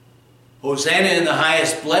Hosanna in the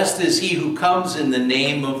highest, blessed is he who comes in the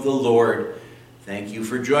name of the Lord. Thank you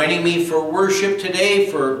for joining me for worship today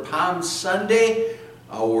for Palm Sunday.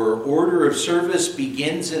 Our order of service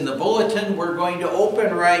begins in the bulletin. We're going to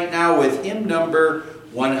open right now with hymn number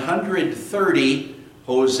 130,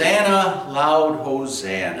 Hosanna, Loud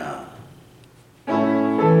Hosanna.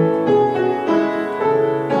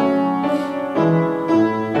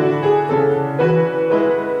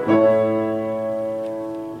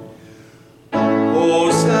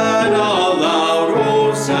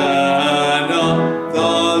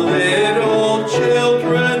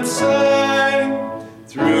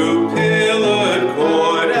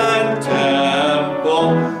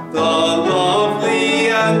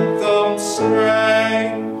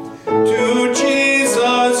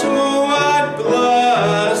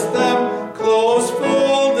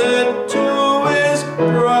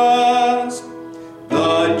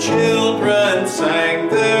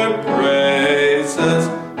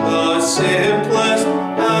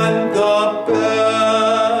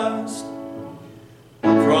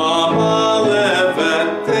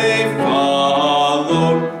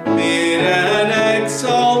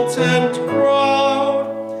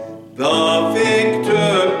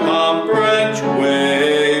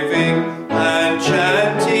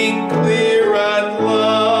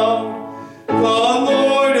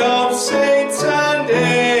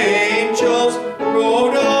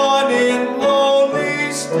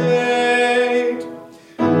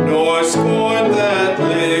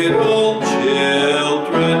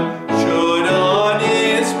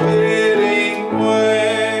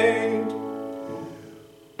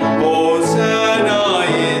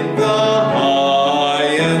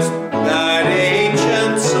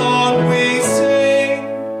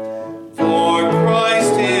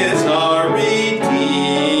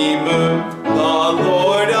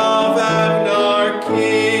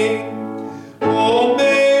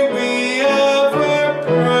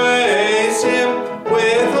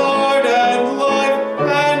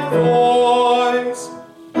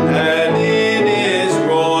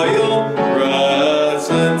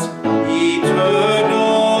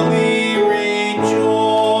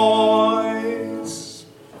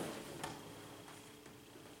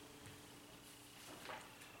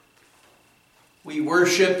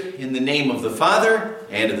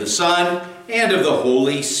 Son, and of the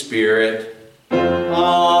Holy Spirit.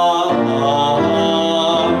 Amen.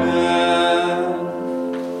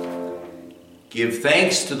 Give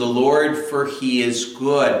thanks to the Lord, for he is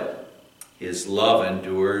good. His love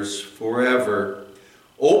endures forever.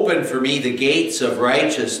 Open for me the gates of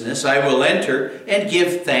righteousness. I will enter and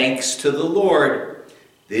give thanks to the Lord.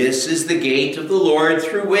 This is the gate of the Lord,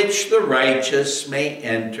 through which the righteous may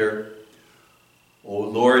enter. O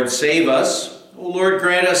Lord, save us. O Lord,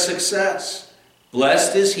 grant us success.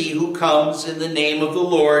 Blessed is he who comes in the name of the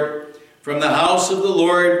Lord. From the house of the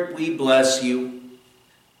Lord we bless you.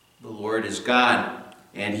 The Lord is God,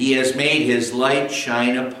 and he has made his light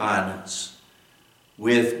shine upon us.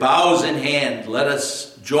 With boughs in hand, let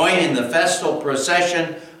us join in the festal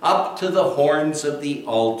procession up to the horns of the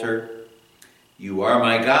altar. You are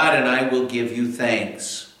my God, and I will give you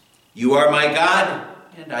thanks. You are my God,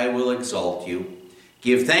 and I will exalt you.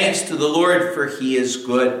 Give thanks to the Lord, for he is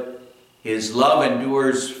good. His love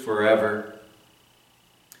endures forever.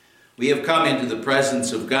 We have come into the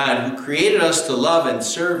presence of God, who created us to love and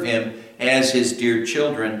serve him as his dear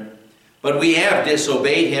children. But we have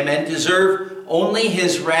disobeyed him and deserve only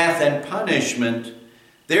his wrath and punishment.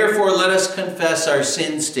 Therefore, let us confess our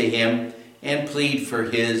sins to him and plead for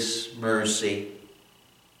his mercy.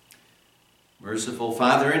 Merciful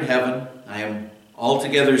Father in heaven, I am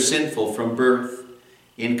altogether sinful from birth.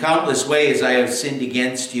 In countless ways I have sinned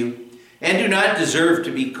against you, and do not deserve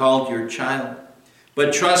to be called your child.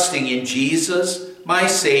 But trusting in Jesus, my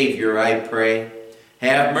Savior, I pray,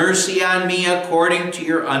 have mercy on me according to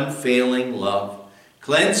your unfailing love.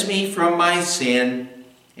 Cleanse me from my sin,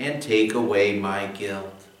 and take away my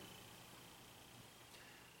guilt.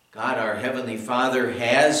 God, our Heavenly Father,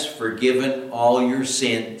 has forgiven all your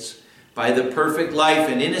sins. By the perfect life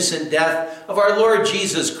and innocent death of our Lord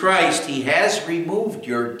Jesus Christ, he has removed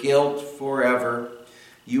your guilt forever.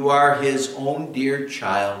 You are his own dear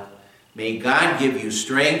child. May God give you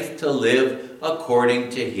strength to live according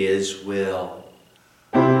to his will.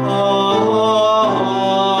 Amen.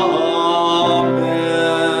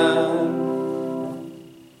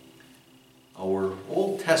 Our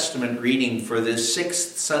Old Testament reading for this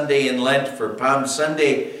 6th Sunday in Lent for Palm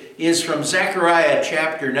Sunday is from Zechariah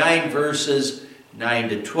chapter 9, verses 9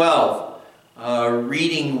 to 12, a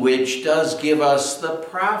reading which does give us the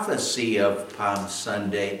prophecy of Palm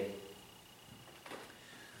Sunday.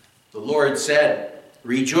 The Lord said,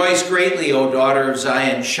 "Rejoice greatly, O daughter of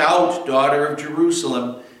Zion. Shout, daughter of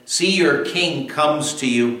Jerusalem. See, your king comes to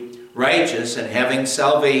you, righteous and having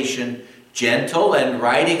salvation, gentle and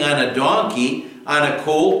riding on a donkey, on a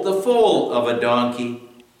colt, the foal of a donkey.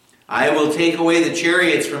 I will take away the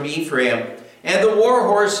chariots from Ephraim and the war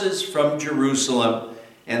horses from Jerusalem,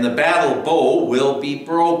 and the battle bow will be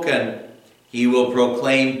broken. He will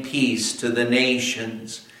proclaim peace to the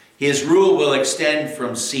nations. His rule will extend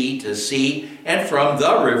from sea to sea and from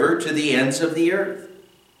the river to the ends of the earth.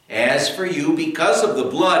 As for you, because of the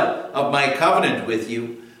blood of my covenant with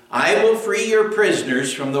you, I will free your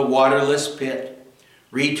prisoners from the waterless pit.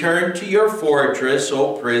 Return to your fortress,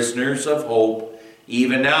 O prisoners of hope.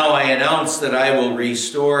 Even now I announce that I will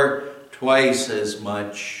restore twice as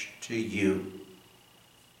much to you."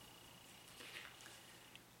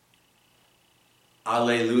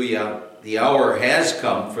 Alleluia. The hour has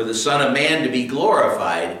come for the Son of Man to be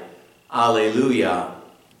glorified. Alleluia.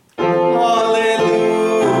 Alleluia.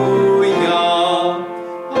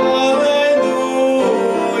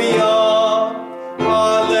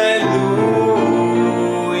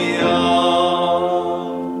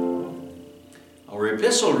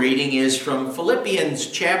 Epistle reading is from Philippians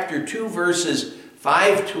chapter 2, verses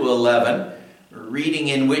 5 to 11, a reading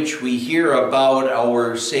in which we hear about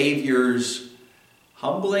our Savior's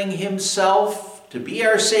humbling himself to be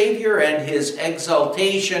our Savior and his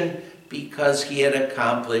exaltation because he had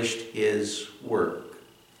accomplished his work.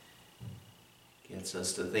 Gets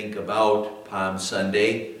us to think about Palm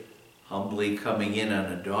Sunday, humbly coming in on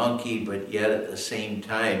a donkey, but yet at the same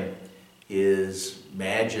time, his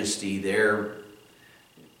majesty there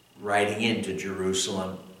riding into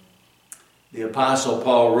Jerusalem. The Apostle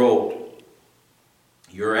Paul wrote,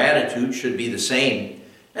 "Your attitude should be the same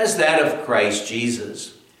as that of Christ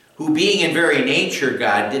Jesus, who being in very nature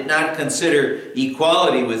God, did not consider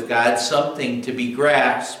equality with God something to be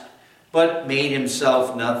grasped, but made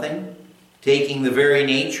himself nothing, taking the very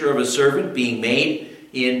nature of a servant, being made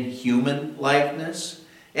in human likeness,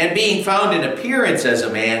 and being found in appearance as a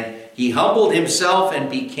man, he humbled himself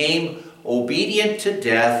and became obedient to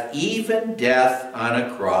death, even death on a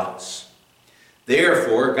cross.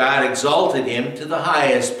 Therefore God exalted him to the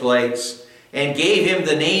highest place and gave him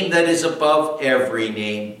the name that is above every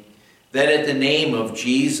name, that at the name of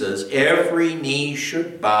Jesus every knee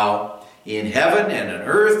should bow, in heaven and on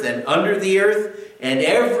earth and under the earth, and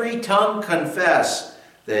every tongue confess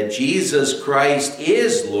that Jesus Christ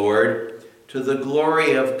is Lord, to the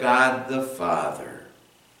glory of God the Father."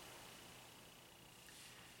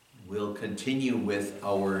 We'll continue with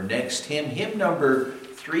our next hymn, hymn number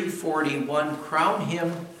 341, "Crown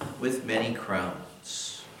Him with Many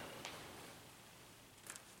Crowns."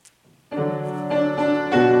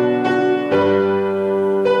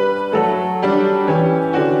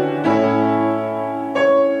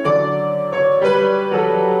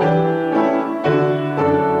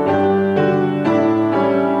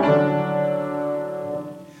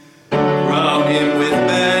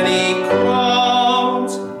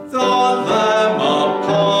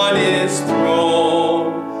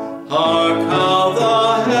 Hark how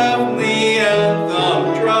the heavenly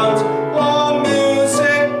anthem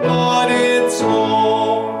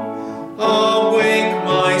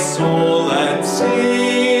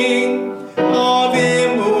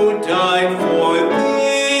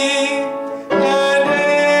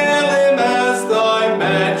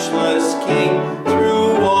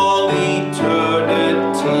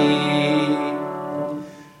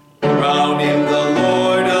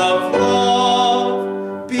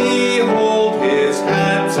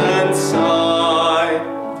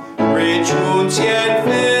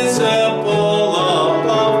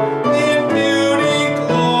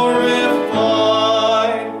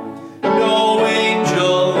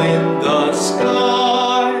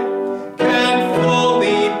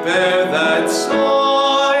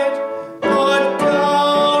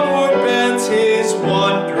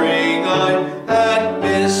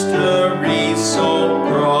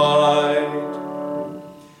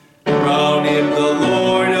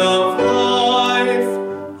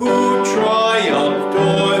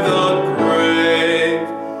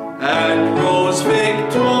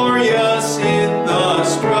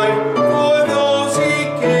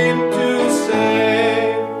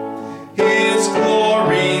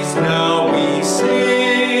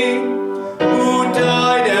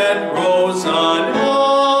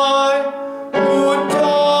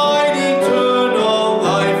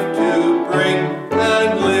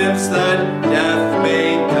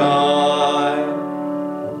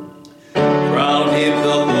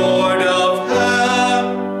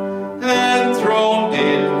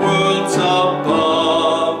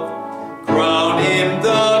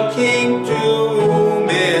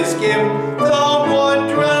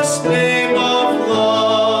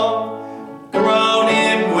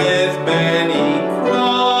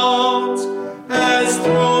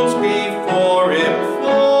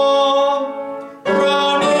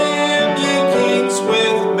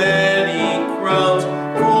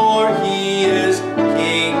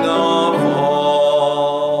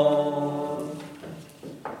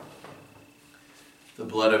The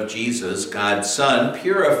blood of Jesus, God's Son,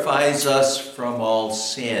 purifies us from all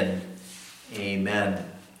sin. Amen.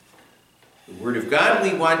 The Word of God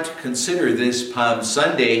we want to consider this Palm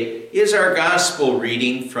Sunday is our Gospel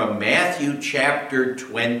reading from Matthew chapter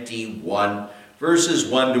 21, verses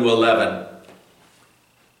 1 to 11.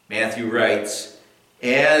 Matthew writes,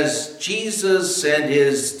 "As Jesus and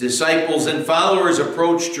his disciples and followers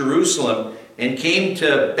approached Jerusalem and came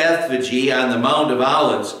to Bethphage on the Mount of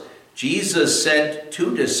Olives, Jesus sent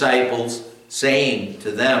 2 disciples, saying to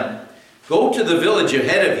them, 'Go to the village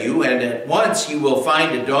ahead of you, and at once you will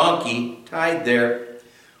find a donkey tied there,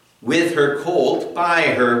 with her colt by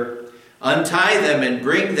her. Untie them and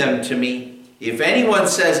bring them to me. If anyone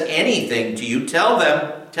says anything to you, tell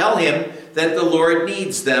him that the Lord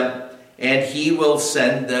needs them, and he will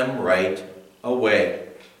send them right away.'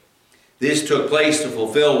 This took place to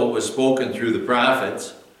fulfill what was spoken through the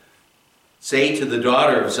prophets. 'Say to the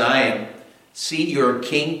daughter of Zion, see, your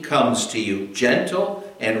king comes to you, gentle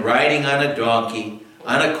and riding on a donkey,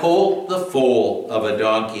 on a colt, the foal of a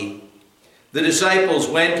donkey.' The disciples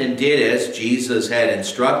went and did as Jesus had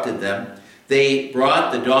instructed them. They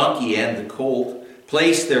brought the donkey and the colt,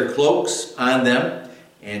 placed their cloaks on them,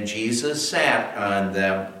 and Jesus sat on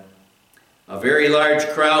them. A very large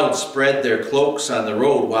crowd spread their cloaks on the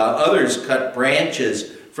road, while others cut branches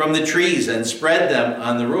from the trees and spread them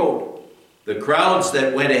on the road. The crowds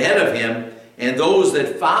that went ahead of him and those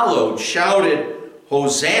that followed shouted,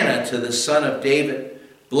 'Hosanna to the Son of David!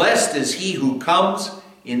 Blessed is he who comes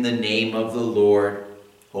in the name of the Lord!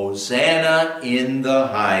 Hosanna in the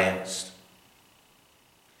highest!'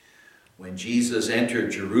 When Jesus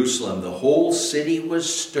entered Jerusalem, the whole city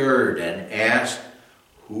was stirred and asked,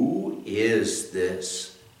 'Who is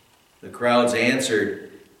this?' The crowds answered,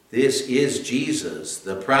 'This is Jesus,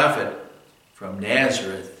 the prophet from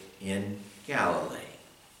Nazareth in Galilee.'"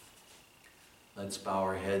 Let's bow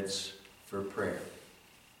our heads for prayer.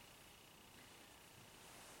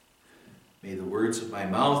 May the words of my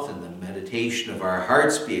mouth and the meditation of our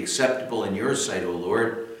hearts be acceptable in your sight, O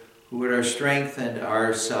Lord, who are our strength and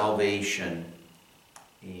our salvation.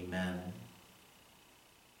 Amen.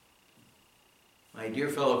 My dear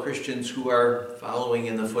fellow Christians who are following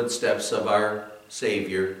in the footsteps of our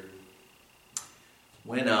Savior,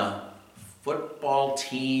 when a football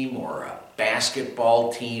team or a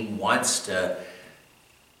basketball team wants to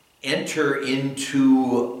enter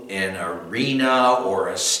into an arena or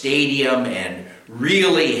a stadium and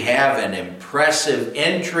really have an impressive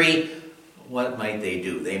entry, what might they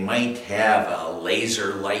do? They might have a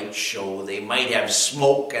laser light show, they might have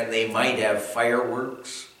smoke, and they might have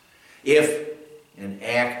fireworks. If an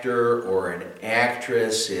actor or an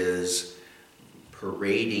actress is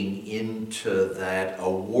parading into that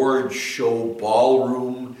award show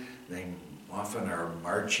ballroom, they often are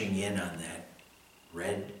marching in on that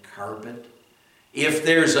red carpet. If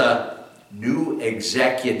there's a new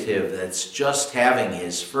executive that's just having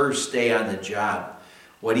his first day on the job,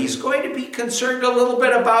 what he's going to be concerned a little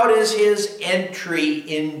bit about is his entry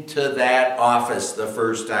into that office the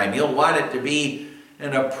first time. He'll want it to be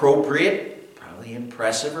an appropriate, probably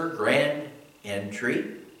impressive or grand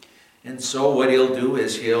entry. And so what he'll do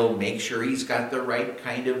is he'll make sure he's got the right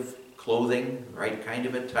kind of clothing, right kind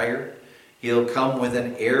of attire. He'll come with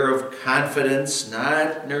an air of confidence,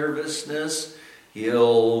 not nervousness.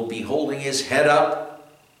 He'll be holding his head up,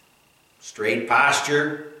 straight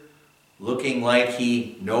posture, looking like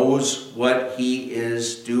he knows what he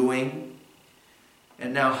is doing.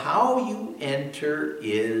 And now how you enter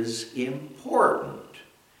is important.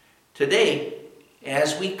 Today,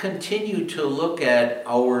 as we continue to look at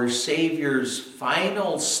our Savior's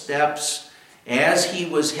final steps as he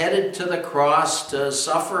was headed to the cross to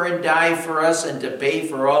suffer and die for us and to pay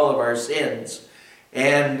for all of our sins,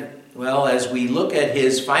 and, well, as we look at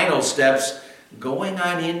his final steps going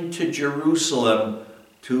on into Jerusalem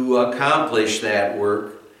to accomplish that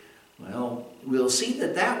work, well, we'll see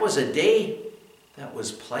that that was a day that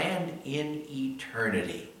was planned in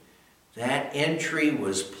eternity. That entry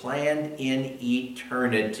was planned in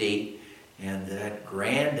eternity, and that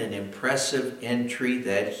grand and impressive entry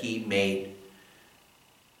that he made.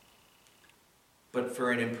 But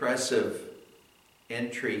for an impressive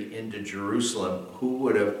entry into Jerusalem, who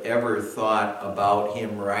would have ever thought about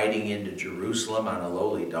him riding into Jerusalem on a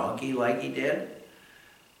lowly donkey like he did?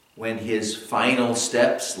 When his final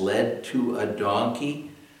steps led to a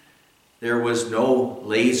donkey, there was no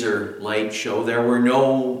laser light show. There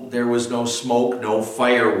was no smoke, no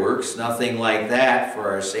fireworks, nothing like that for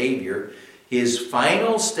our Savior. His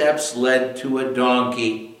final steps led to a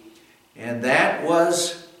donkey, and that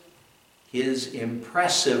was his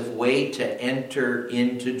impressive way to enter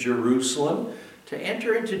into Jerusalem, to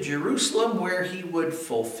enter into Jerusalem, where he would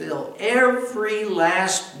fulfill every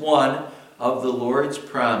last one of the Lord's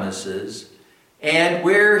promises, and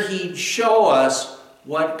where he'd show us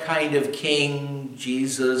what kind of king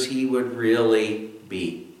Jesus he would really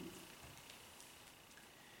be.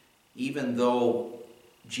 Even though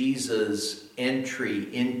Jesus'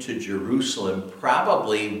 entry into Jerusalem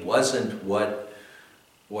probably wasn't what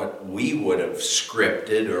we would have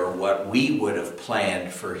scripted or what we would have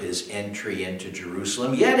planned for his entry into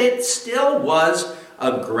Jerusalem, yet it still was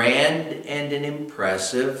a grand and an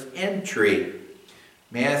impressive entry.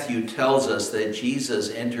 Matthew tells us that Jesus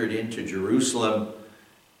entered into Jerusalem.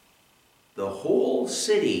 The whole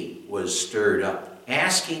city was stirred up,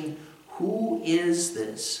 asking, "Who is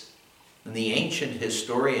this?" And the ancient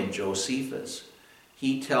historian Josephus,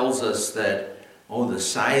 he tells us that, the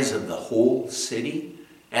size of the whole city,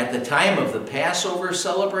 at the time of the Passover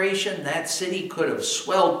celebration, that city could have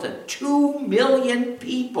swelled to 2 million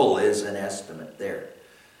people, is an estimate there.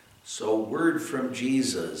 So word from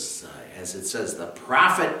Jesus, as it says, the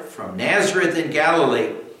prophet from Nazareth in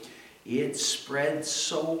Galilee, it spread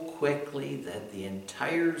so quickly that the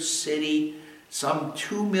entire city, some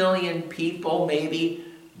 2 million people maybe,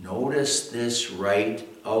 noticed this right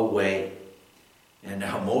away. And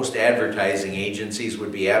now most advertising agencies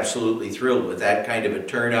would be absolutely thrilled with that kind of a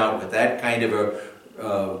turnout, with that kind of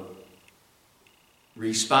a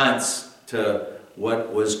response to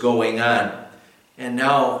what was going on. And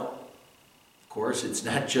now, of course, it's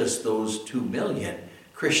not just those 2 million.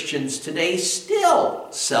 Christians today still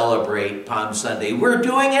celebrate Palm Sunday. We're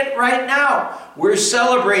doing it right now. We're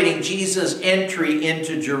celebrating Jesus' entry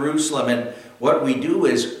into Jerusalem. And what we do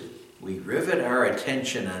is we rivet our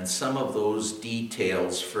attention on some of those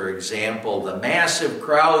details. For example, the massive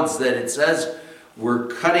crowds that it says were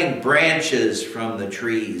cutting branches from the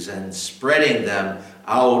trees and spreading them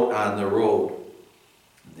out on the road.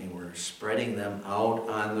 They were spreading them out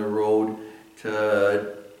on the road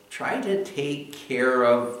to try to take care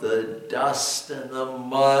of the dust and the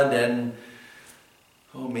mud and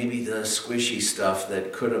maybe the squishy stuff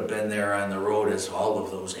that could have been there on the road, as all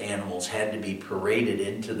of those animals had to be paraded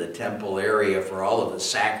into the temple area for all of the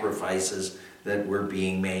sacrifices that were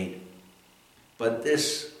being made. But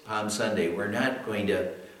this Palm Sunday, we're not going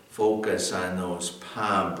to focus on those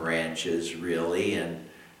palm branches really,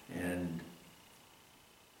 and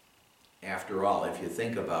after all, if you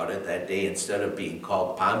think about it, that day, instead of being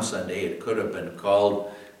called Palm Sunday, it could have been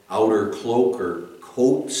called Outer Cloak or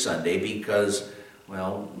Coat Sunday, because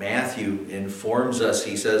Matthew informs us,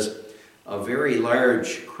 he says, a very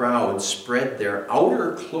large crowd spread their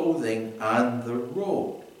outer clothing on the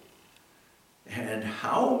road. And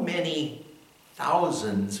how many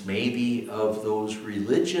thousands, maybe, of those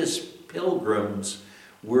religious pilgrims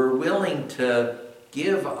were willing to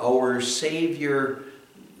give our Savior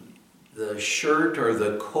the shirt or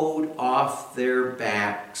the coat off their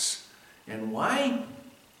backs? And why?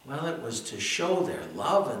 Well, it was to show their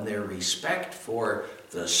love and their respect for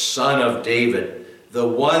the Son of David, the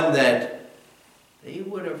one that they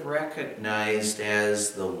would have recognized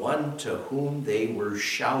as the one to whom they were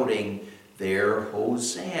shouting their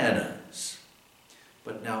hosannas.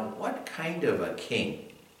 But now, what kind of a king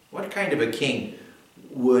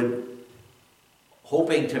would,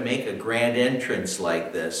 hoping to make a grand entrance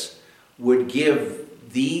like this, would give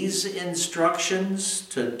these instructions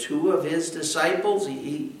to 2 of his disciples?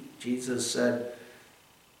 Jesus said,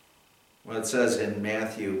 it says in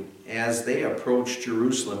Matthew, as they approached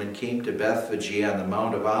Jerusalem and came to Bethphage on the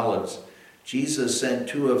Mount of Olives, Jesus sent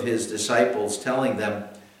 2 of his disciples, telling them,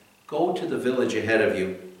 "Go to the village ahead of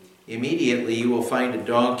you. Immediately you will find a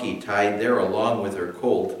donkey tied there along with her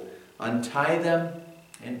colt. Untie them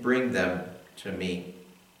and bring them to me."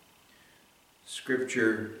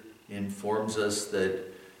 Scripture informs us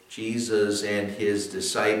that Jesus and his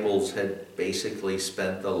disciples had basically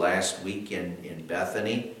spent the last week in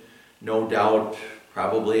Bethany, no doubt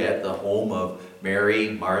probably at the home of Mary,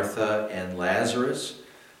 Martha, and Lazarus.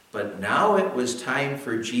 But now it was time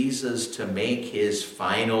for Jesus to make his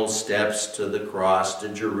final steps to the cross, to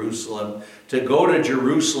Jerusalem, to go to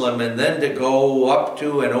Jerusalem and then to go up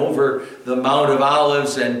to and over the Mount of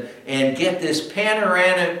Olives and get this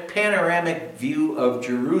panoramic view of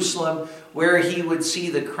Jerusalem, where he would see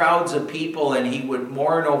the crowds of people and he would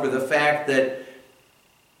mourn over the fact that,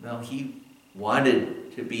 he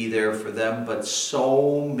wanted to be there for them, but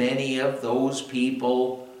so many of those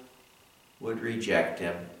people would reject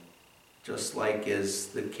him, just like is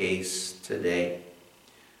the case today.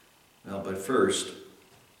 But first,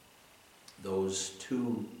 those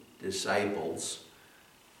 2 disciples,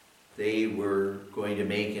 they were going to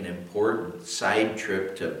make an important side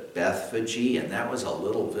trip to Bethphage, and that was a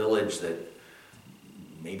little village that,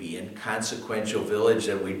 maybe inconsequential village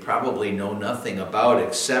that we probably know nothing about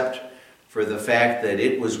except for the fact that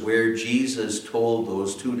it was where Jesus told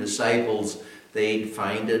those two disciples they'd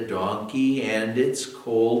find a donkey and its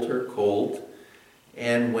colt or colt.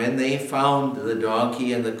 And when they found the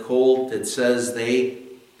donkey and the colt, it says they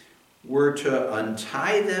were to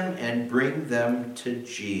untie them and bring them to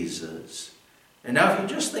Jesus. And now if you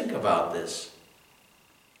just think about this,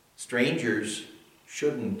 strangers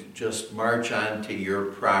shouldn't just march onto your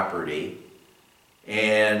property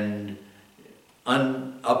and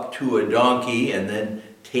up to a donkey and then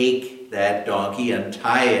take that donkey,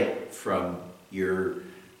 untie it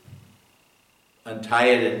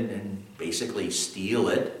and basically steal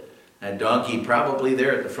it. That donkey probably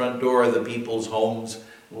there at the front door of the people's homes,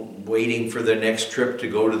 waiting for their next trip to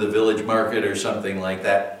go to the village market or something like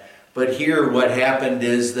that. But here what happened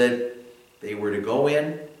is that they were to go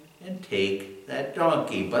in and take that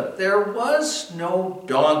donkey. But there was no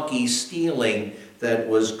donkey stealing that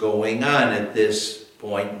was going on at this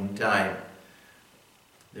point in time.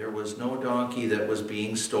 There was no donkey that was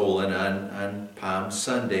being stolen on Palm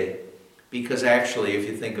Sunday. Because actually, if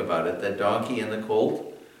you think about it, the donkey and the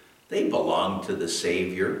colt, they belonged to the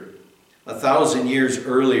Savior. 1,000 years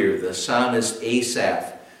earlier, the psalmist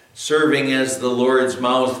Asaph, serving as the Lord's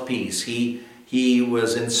mouthpiece, he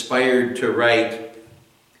was inspired to write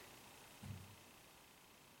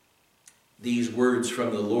these words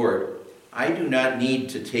from the Lord. I do not need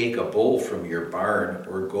to take a bull from your barn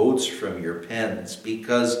or goats from your pens,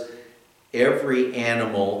 because every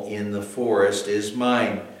animal in the forest is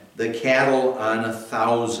mine, the cattle on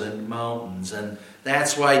 1,000 mountains. And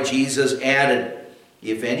that's why Jesus added,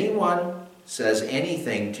 if anyone says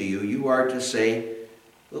anything to you, you are to say,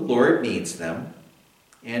 the Lord needs them,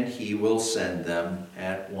 and he will send them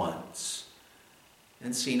at once.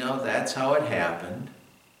 And see, now that's how it happened.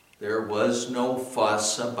 There was no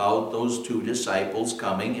fuss about those two disciples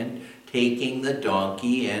coming and taking the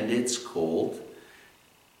donkey and its colt.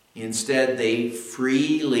 Instead, they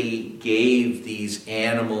freely gave these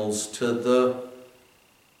animals to the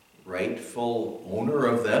rightful owner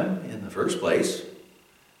of them in the first place.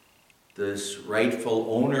 This rightful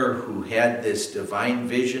owner who had this divine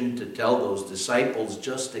vision to tell those disciples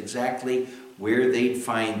just exactly where they'd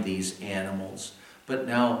find these animals. But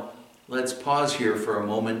now, let's pause here for a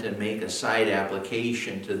moment and make a side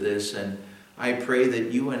application to this. And I pray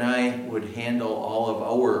that you and I would handle all of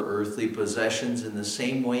our earthly possessions in the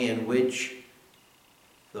same way in which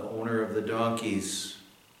the owner of the donkeys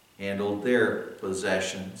handled their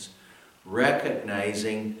possessions.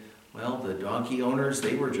 Recognizing, well, the donkey owners,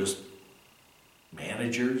 they were just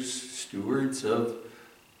managers, stewards of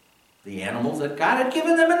the animals that God had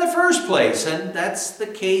given them in the first place. And that's the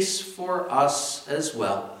case for us as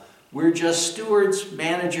well. We're just stewards,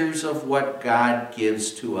 managers of what God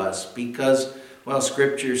gives to us because, well,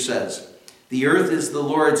 Scripture says, the earth is the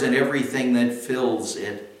Lord's and everything that fills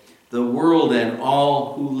it, the world and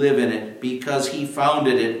all who live in it, because he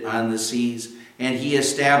founded it on the seas and he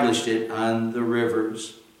established it on the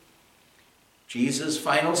rivers. Jesus'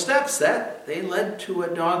 final steps, that they led to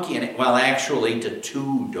a donkey, well, actually to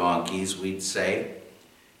two donkeys, we'd say.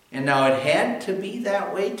 And now it had to be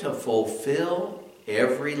that way to fulfill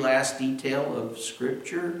every last detail of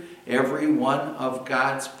Scripture, every one of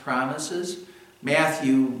God's promises.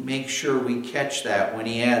 Matthew makes sure we catch that when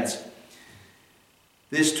he adds,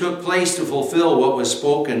 this took place to fulfill what was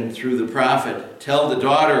spoken through the prophet. Tell the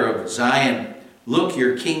daughter of Zion, look,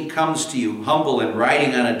 your king comes to you, humble and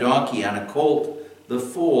riding on a donkey, on a colt, the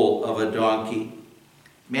foal of a donkey.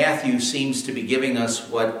 Matthew seems to be giving us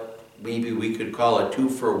what maybe we could call a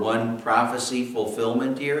 2-for-1 prophecy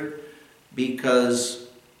fulfillment here. Because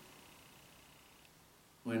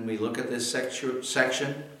when we look at this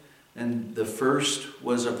section, and the first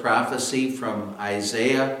was a prophecy from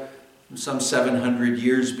Isaiah, some 700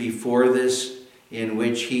 years before this, in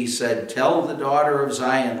which he said, tell the daughter of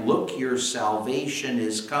Zion, look, your salvation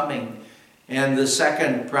is coming. And the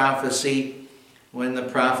second prophecy, when the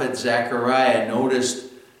prophet Zechariah noticed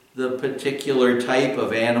the particular type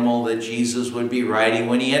of animal that Jesus would be riding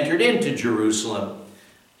when he entered into Jerusalem.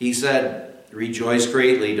 He said, rejoice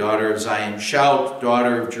greatly, daughter of Zion. Shout,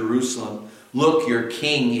 daughter of Jerusalem. Look, your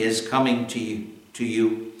king is coming to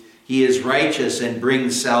you. He is righteous and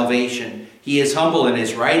brings salvation. He is humble and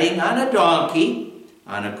is riding on a donkey,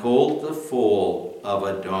 on a colt, the foal of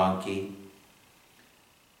a donkey.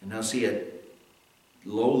 And now see, a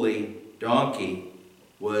lowly donkey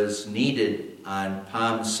was needed on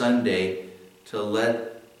Palm Sunday to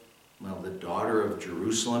let the daughter of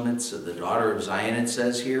Jerusalem, it's the daughter of Zion, it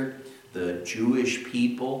says here, the Jewish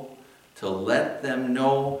people, to let them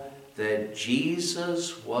know that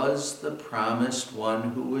Jesus was the promised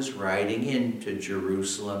one who was riding into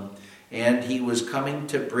Jerusalem, and he was coming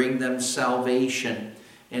to bring them salvation.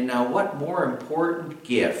 And now what more important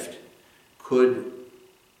gift could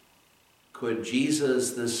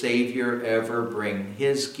Jesus the Savior ever bring?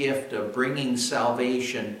 His gift of bringing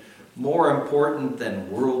salvation, more important than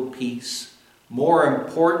world peace, more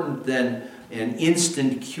important than an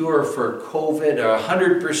instant cure for COVID, a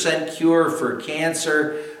 100% cure for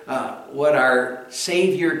cancer. What our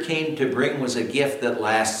Savior came to bring was a gift that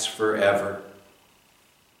lasts forever.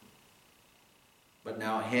 But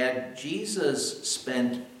now, had Jesus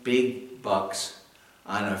spent big bucks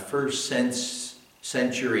on a first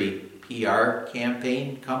century PR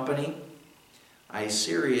campaign company, I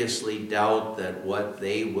seriously doubt that what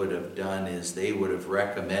they would have done is they would have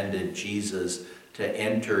recommended Jesus to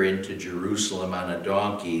enter into Jerusalem on a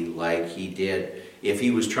donkey like he did if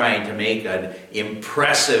he was trying to make an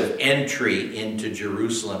impressive entry into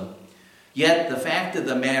Jerusalem. Yet the fact of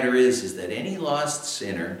the matter is that any lost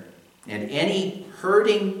sinner and any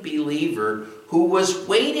hurting believer who was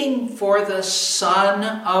waiting for the Son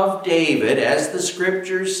of David, as the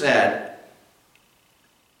Scripture said,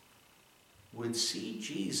 would see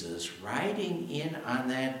Jesus riding in on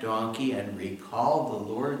that donkey and recall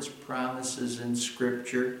the Lord's promises in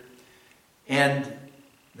Scripture, and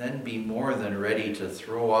then be more than ready to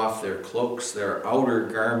throw off their cloaks, their outer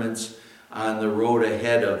garments on the road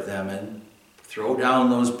ahead of them, and throw down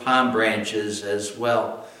those palm branches as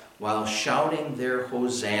well, while shouting their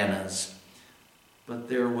hosannas. But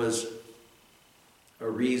there was a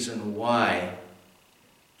reason why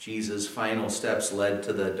Jesus' final steps led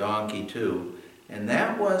to the donkey too, and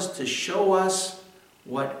that was to show us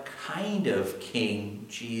what kind of king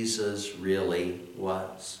Jesus really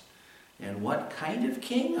was. And what kind of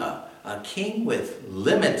king? A king with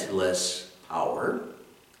limitless power,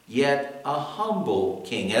 yet a humble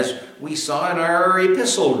king, as we saw in our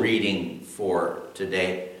epistle reading for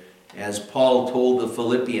today, as Paul told the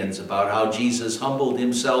Philippians about how Jesus humbled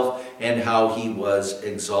himself and how he was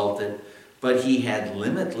exalted. But he had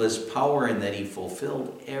limitless power in that he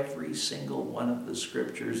fulfilled every single one of the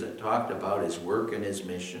scriptures that talked about his work and his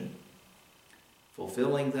mission,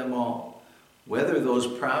 fulfilling them all. Whether those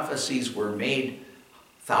prophecies were made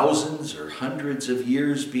thousands or hundreds of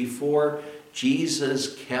years before,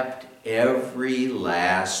 Jesus kept every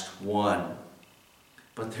last one.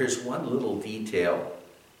 But there's one little detail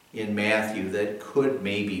in Matthew that could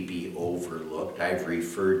maybe be overlooked. I've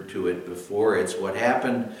referred to it before. It's what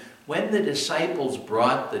happened when the disciples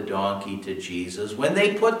brought the donkey to Jesus, when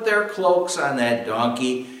they put their cloaks on that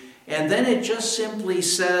donkey, and then it just simply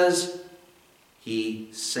says, he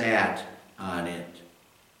sat on it.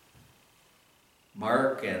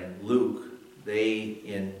 Mark and Luke, they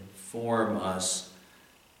inform us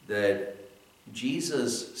that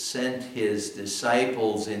Jesus sent his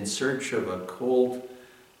disciples in search of a colt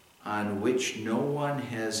on which no one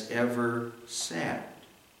has ever sat.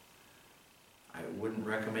 I wouldn't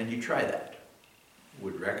recommend you try that.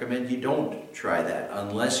 Would recommend you don't try that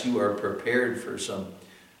unless you are prepared for some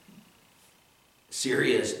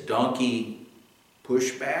serious donkey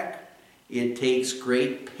pushback. It takes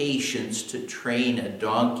great patience to train a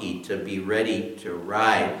donkey to be ready to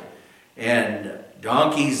ride. And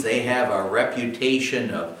donkeys, they have a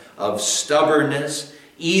reputation of stubbornness,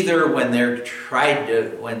 either when they are tried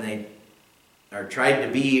to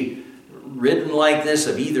be ridden like this,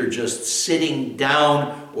 of either just sitting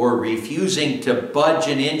down or refusing to budge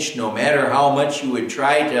an inch no matter how much you would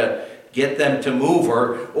try to get them to move,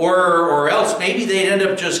 or else maybe they'd end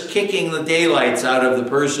up just kicking the daylights out of the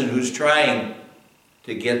person who's trying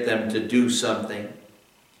to get them to do something.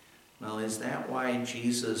 Well, is that why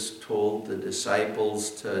Jesus told the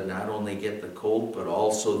disciples to not only get the colt but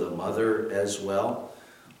also the mother as well?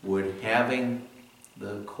 Would having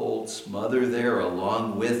the colt's mother there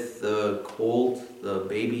along with the colt, the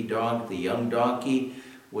baby donkey, the young donkey,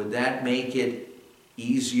 would that make it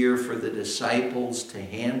easier for the disciples to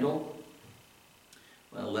handle?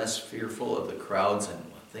 Well, less fearful of the crowds, and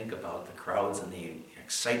think about the crowds and the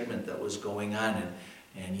excitement that was going on,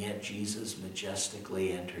 and yet Jesus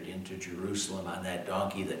majestically entered into Jerusalem on that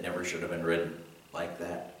donkey that never should have been ridden like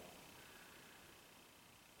that.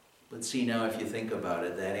 But see now, if you think about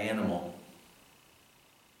it, that animal,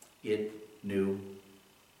 it knew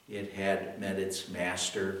it had met its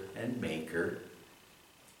master and maker.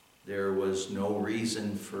 There was no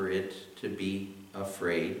reason for it to be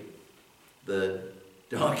afraid. The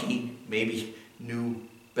donkey maybe knew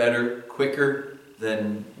better, quicker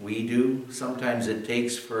than we do. Sometimes it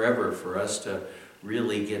takes forever for us to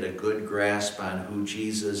really get a good grasp on who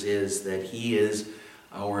Jesus is, that he is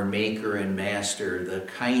our maker and master, the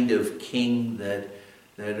kind of king that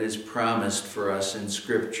is promised for us in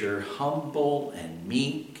Scripture, humble and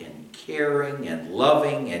meek and caring and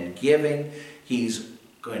loving and giving. He's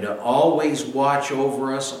going to always watch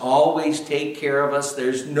over us, always take care of us.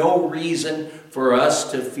 There's no reason for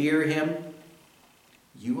us to fear him.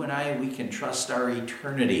 You and I, we can trust our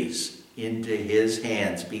eternities into his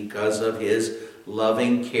hands because of his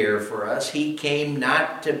loving care for us. He came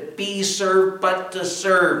not to be served, but to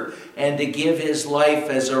serve, and to give his life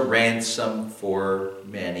as a ransom for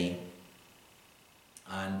many.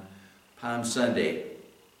 On Palm Sunday,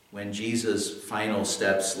 when Jesus' final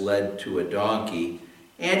steps led to a donkey,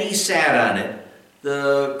 and he sat on it,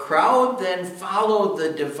 the crowd then followed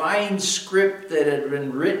the divine script that had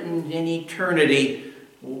been written in eternity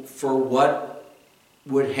for what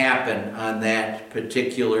would happen on that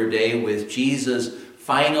particular day with Jesus'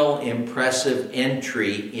 final impressive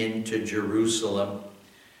entry into Jerusalem.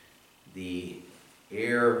 The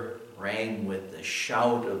air rang with the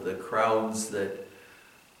shout of the crowds that,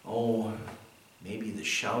 maybe the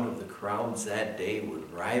shout of the crowds that day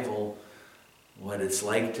would rival what it's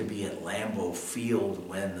like to be at Lambeau Field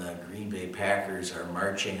when the Green Bay Packers are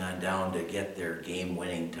marching on down to get their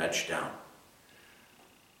game-winning touchdown.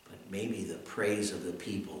 But maybe the praise of the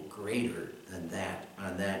people greater than that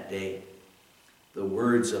on that day. The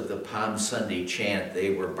words of the Palm Sunday chant,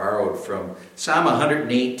 they were borrowed from Psalm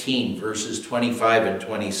 118, verses 25 and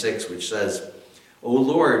 26, which says, "O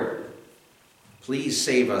Lord, please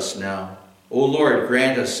save us now. O Lord,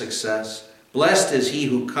 grant us success. Blessed is he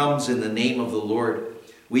who comes in the name of the Lord.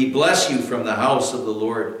 We bless you from the house of the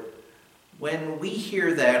Lord." When we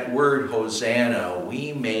hear that word Hosanna,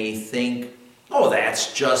 we may think,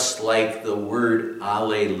 that's just like the word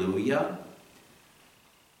Alleluia.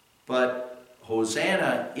 But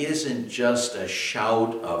Hosanna isn't just a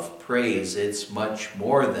shout of praise. It's much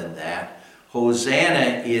more than that.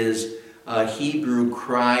 Hosanna is a Hebrew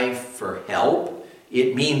cry for help.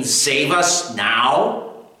 It means save us now.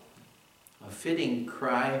 A fitting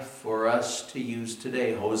cry for us to use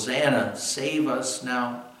today. Hosanna, save us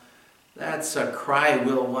now. That's a cry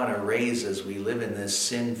we'll want to raise as we live in this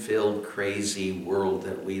sin-filled, crazy world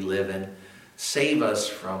that we live in. Save us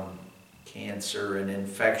from cancer and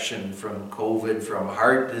infection, from COVID, from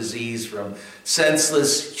heart disease, from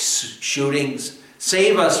senseless shootings.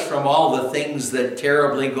 Save us from all the things that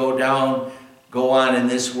terribly go on in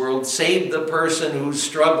this world. Save the person who's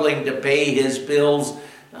struggling to pay his bills.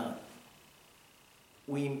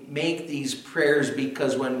 We make these prayers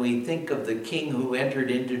because when we think of the King who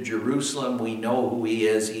entered into Jerusalem, we know who he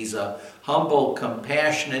is. He's a humble,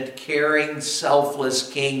 compassionate, caring,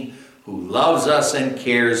 selfless King who loves us and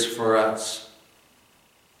cares for us.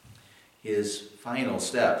 His final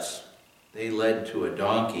steps, they led to a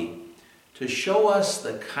donkey to show us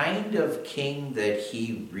the kind of King that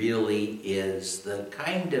he really is, the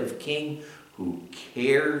kind of King who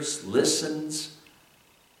cares, listens,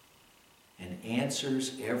 and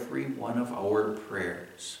answers every one of our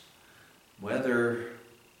prayers, wherever,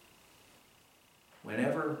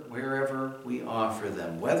 wherever we offer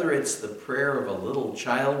them. Whether it's the prayer of a little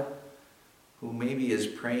child who maybe is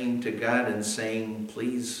praying to God and saying,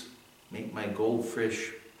 please make my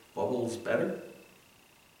goldfish bubbles better,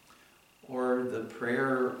 or the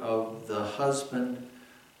prayer of the husband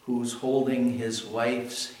who's holding his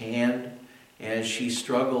wife's hand as she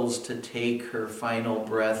struggles to take her final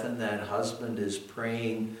breath, and that husband is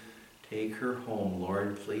praying, take her home,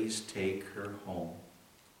 Lord, please take her home.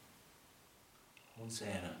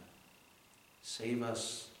 Hosanna, save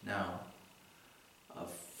us now. A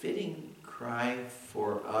fitting cry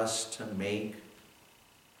for us to make,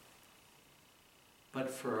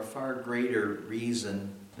 but for a far greater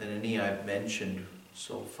reason than any I've mentioned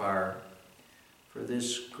so far. For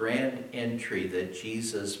this grand entry that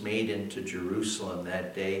Jesus made into Jerusalem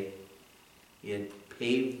that day, it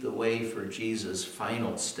paved the way for Jesus'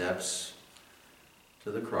 final steps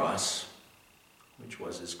to the cross, which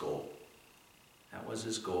was his goal. That was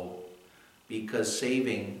his goal, because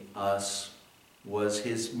saving us was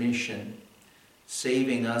his mission.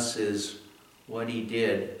 Saving us is what he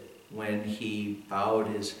did when he bowed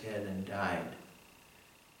his head and died,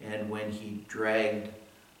 and when he dragged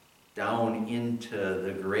down into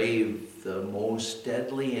the grave the most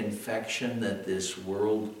deadly infection that this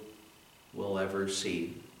world will ever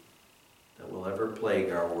see, that will ever plague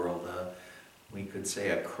our world. We could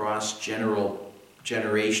say a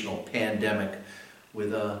cross-generational pandemic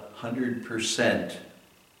with 100%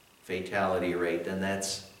 fatality rate, and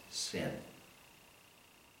that's sin.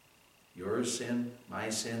 Your sin, my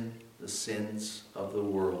sin, the sins of the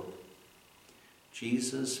world.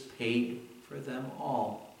 Jesus paid for them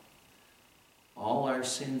all. All our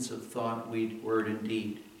sins of thought, word, and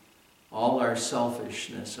deed. All our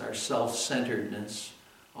selfishness, our self-centeredness,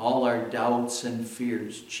 all our doubts and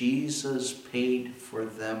fears. Jesus paid for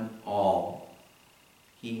them all.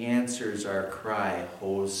 He answers our cry,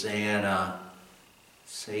 Hosanna,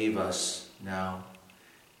 save us now,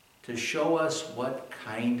 to show us what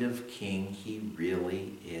kind of king he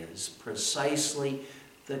really is. Precisely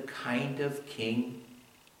the kind of king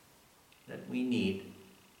that we need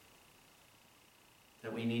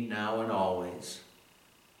now and always.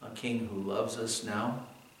 A king who loves us now,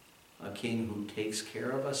 a king who takes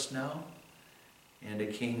care of us now, and a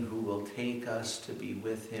king who will take us to be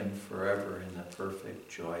with him forever in the perfect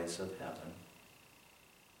joys of heaven.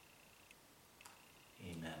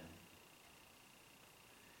 Amen.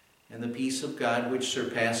 And the peace of God, which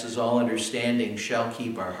surpasses all understanding, shall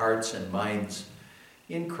keep our hearts and minds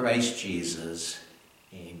in Christ Jesus.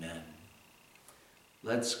 Amen.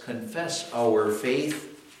 Let's confess our faith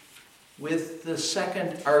with the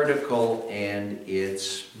second article and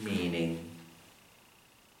its meaning.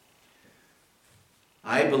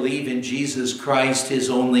 I believe in Jesus Christ, his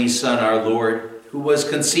only Son, our Lord, who was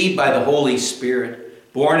conceived by the Holy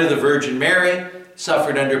Spirit, born of the Virgin Mary,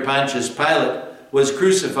 suffered under Pontius Pilate, was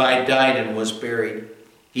crucified, died, and was buried.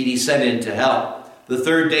 He descended into hell. The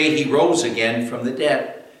third day he rose again from the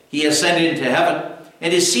dead. He ascended into heaven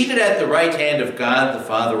and is seated at the right hand of God, the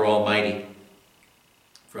Father Almighty.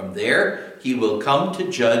 From there he will come to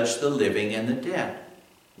judge the living and the dead.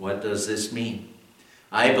 What does this mean?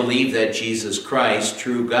 I believe that Jesus Christ,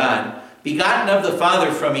 true God, begotten of the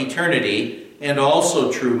Father from eternity, and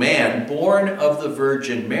also true man, born of the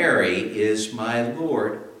Virgin Mary, is my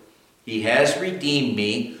Lord. He has redeemed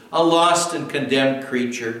me, a lost and condemned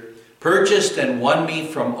creature, purchased and won me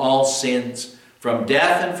from all sins, from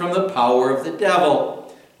death and from the power of the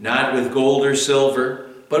devil, not with gold or silver,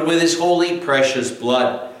 but with his holy precious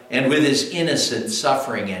blood, and with his innocent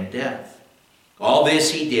suffering and death. All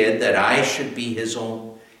this he did that I should be his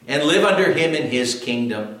own, and live under him in his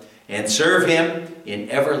kingdom, and serve him in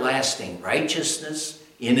everlasting righteousness,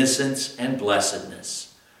 innocence, and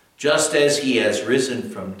blessedness, just as he has risen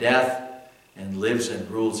from death and lives and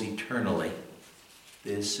rules eternally.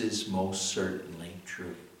 This is most certainly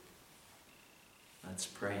true. Let's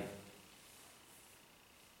pray.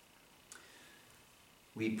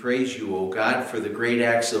 We praise you, O God, for the great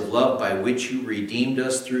acts of love by which you redeemed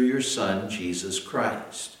us through your Son, Jesus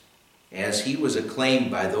Christ. As he was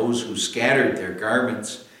acclaimed by those who scattered their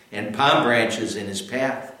garments and palm branches in his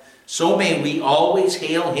path, so may we always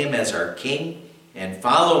hail him as our King and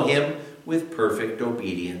follow him with perfect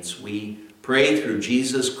obedience. We pray through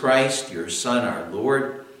Jesus Christ, your Son, our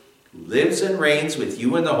Lord, who lives and reigns with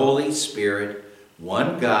you in the Holy Spirit,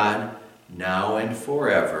 one God, now and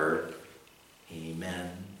forever. Amen.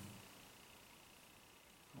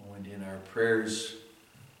 Oh, and in our prayers,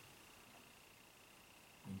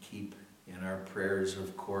 we keep in our prayers,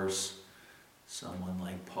 of course, someone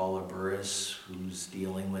like Paula Burris, who's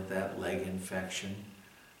dealing with that leg infection.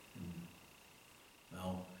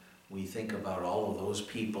 Well, we think about all of those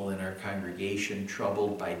people in our congregation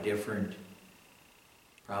troubled by different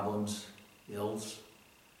problems, ills,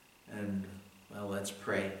 and, well, let's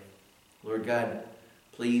pray. Lord God,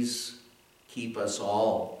 please keep us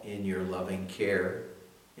all in your loving care.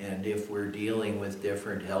 And if we're dealing with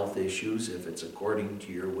different health issues, if it's according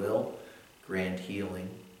to your will, grant healing.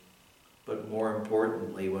 But more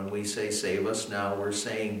importantly, when we say save us now, we're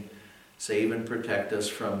saying save and protect us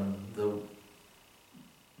from the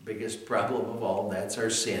biggest problem of all, and that's our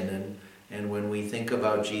sin. And when we think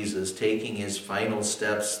about Jesus taking his final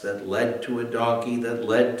steps that led to a donkey, that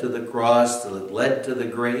led to the cross, that led to the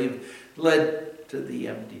grave, led to the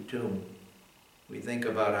empty tomb, we think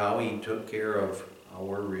about how he took care of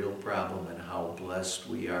our real problem and how blessed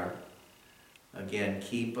we are. Again,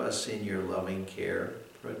 keep us in your loving care.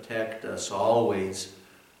 Protect us always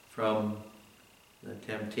from the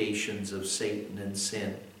temptations of Satan and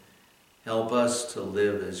sin. Help us to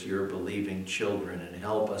live as your believing children, and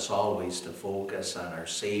help us always to focus on our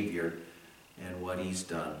Savior and what he's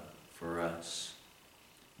done for us.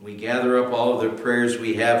 We gather up all of the prayers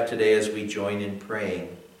we have today as we join in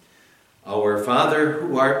praying. Our Father,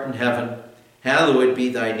 who art in heaven, hallowed be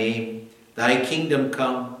thy name. Thy kingdom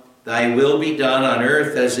come, thy will be done on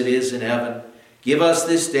earth as it is in heaven. Give us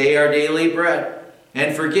this day our daily bread,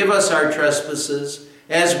 and forgive us our trespasses,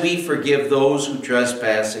 as we forgive those who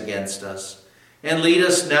trespass against us. And lead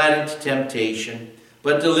us not into temptation,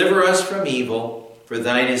 but deliver us from evil. For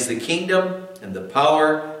thine is the kingdom, and the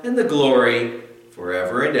power, and the glory,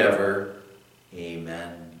 forever and ever.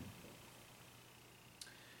 Amen.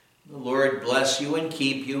 The Lord bless you and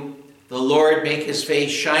keep you. The Lord make his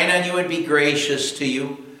face shine on you and be gracious to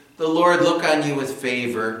you. The Lord look on you with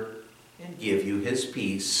favor and give you his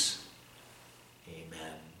peace.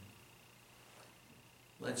 Amen.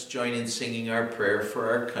 Let's join in singing our prayer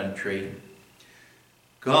for our country.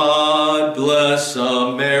 God bless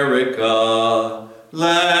America,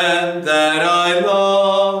 land that I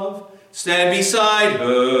love. Stand beside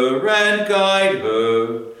her and guide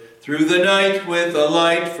her through the night with a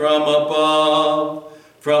light from above.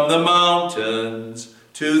 From the mountains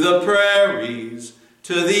to the prairies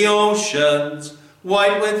to the oceans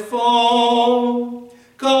white with foam.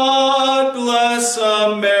 God bless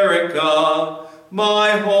America,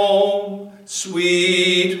 my home,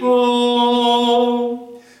 sweet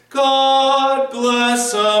home. God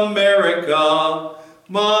bless America,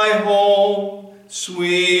 my home,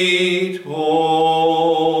 sweet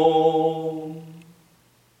home.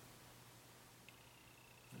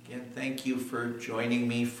 Again, thank you for joining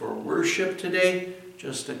me for worship today.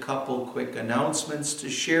 Just a couple quick announcements to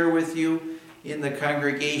share with you. In the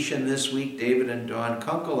congregation this week, David and Dawn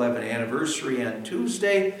Kunkel have an anniversary on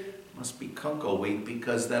Tuesday. Must be Kunkel week,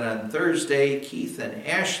 because then on Thursday, Keith and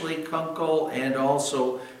Ashley Kunkel and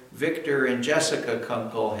also Victor and Jessica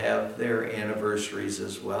Kunkel have their anniversaries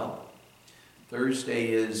as well.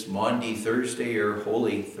 Thursday is Maundy Thursday or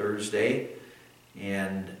Holy Thursday.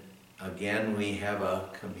 And again, we have a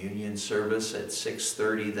communion service at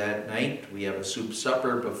 6:30 that night. We have a soup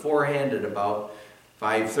supper beforehand at about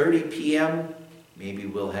 5:30 p.m. Maybe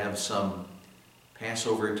we'll have some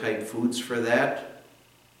Passover type foods for that.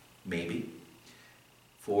 Maybe.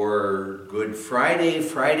 For Good Friday,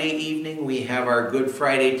 Friday evening, we have our Good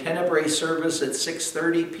Friday Tenebrae service at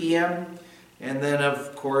 6:30 p.m. And then,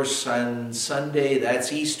 of course, on Sunday,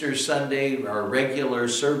 that's Easter Sunday, our regular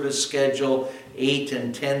service schedule, 8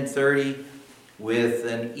 and 10:30, with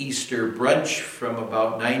an Easter brunch from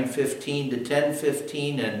about 9:15 to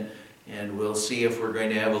 10:15, and we'll see if we're going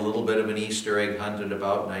to have a little bit of an Easter egg hunt at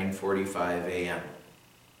about 9:45 a.m.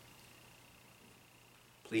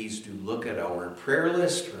 Please do look at our prayer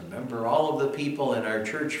list. Remember all of the people in our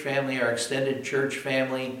church family, our extended church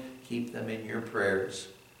family. Keep them in your prayers.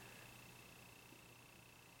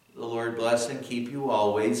 The Lord bless and keep you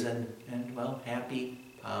always, and well, happy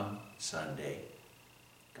Palm Sunday.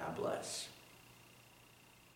 God bless.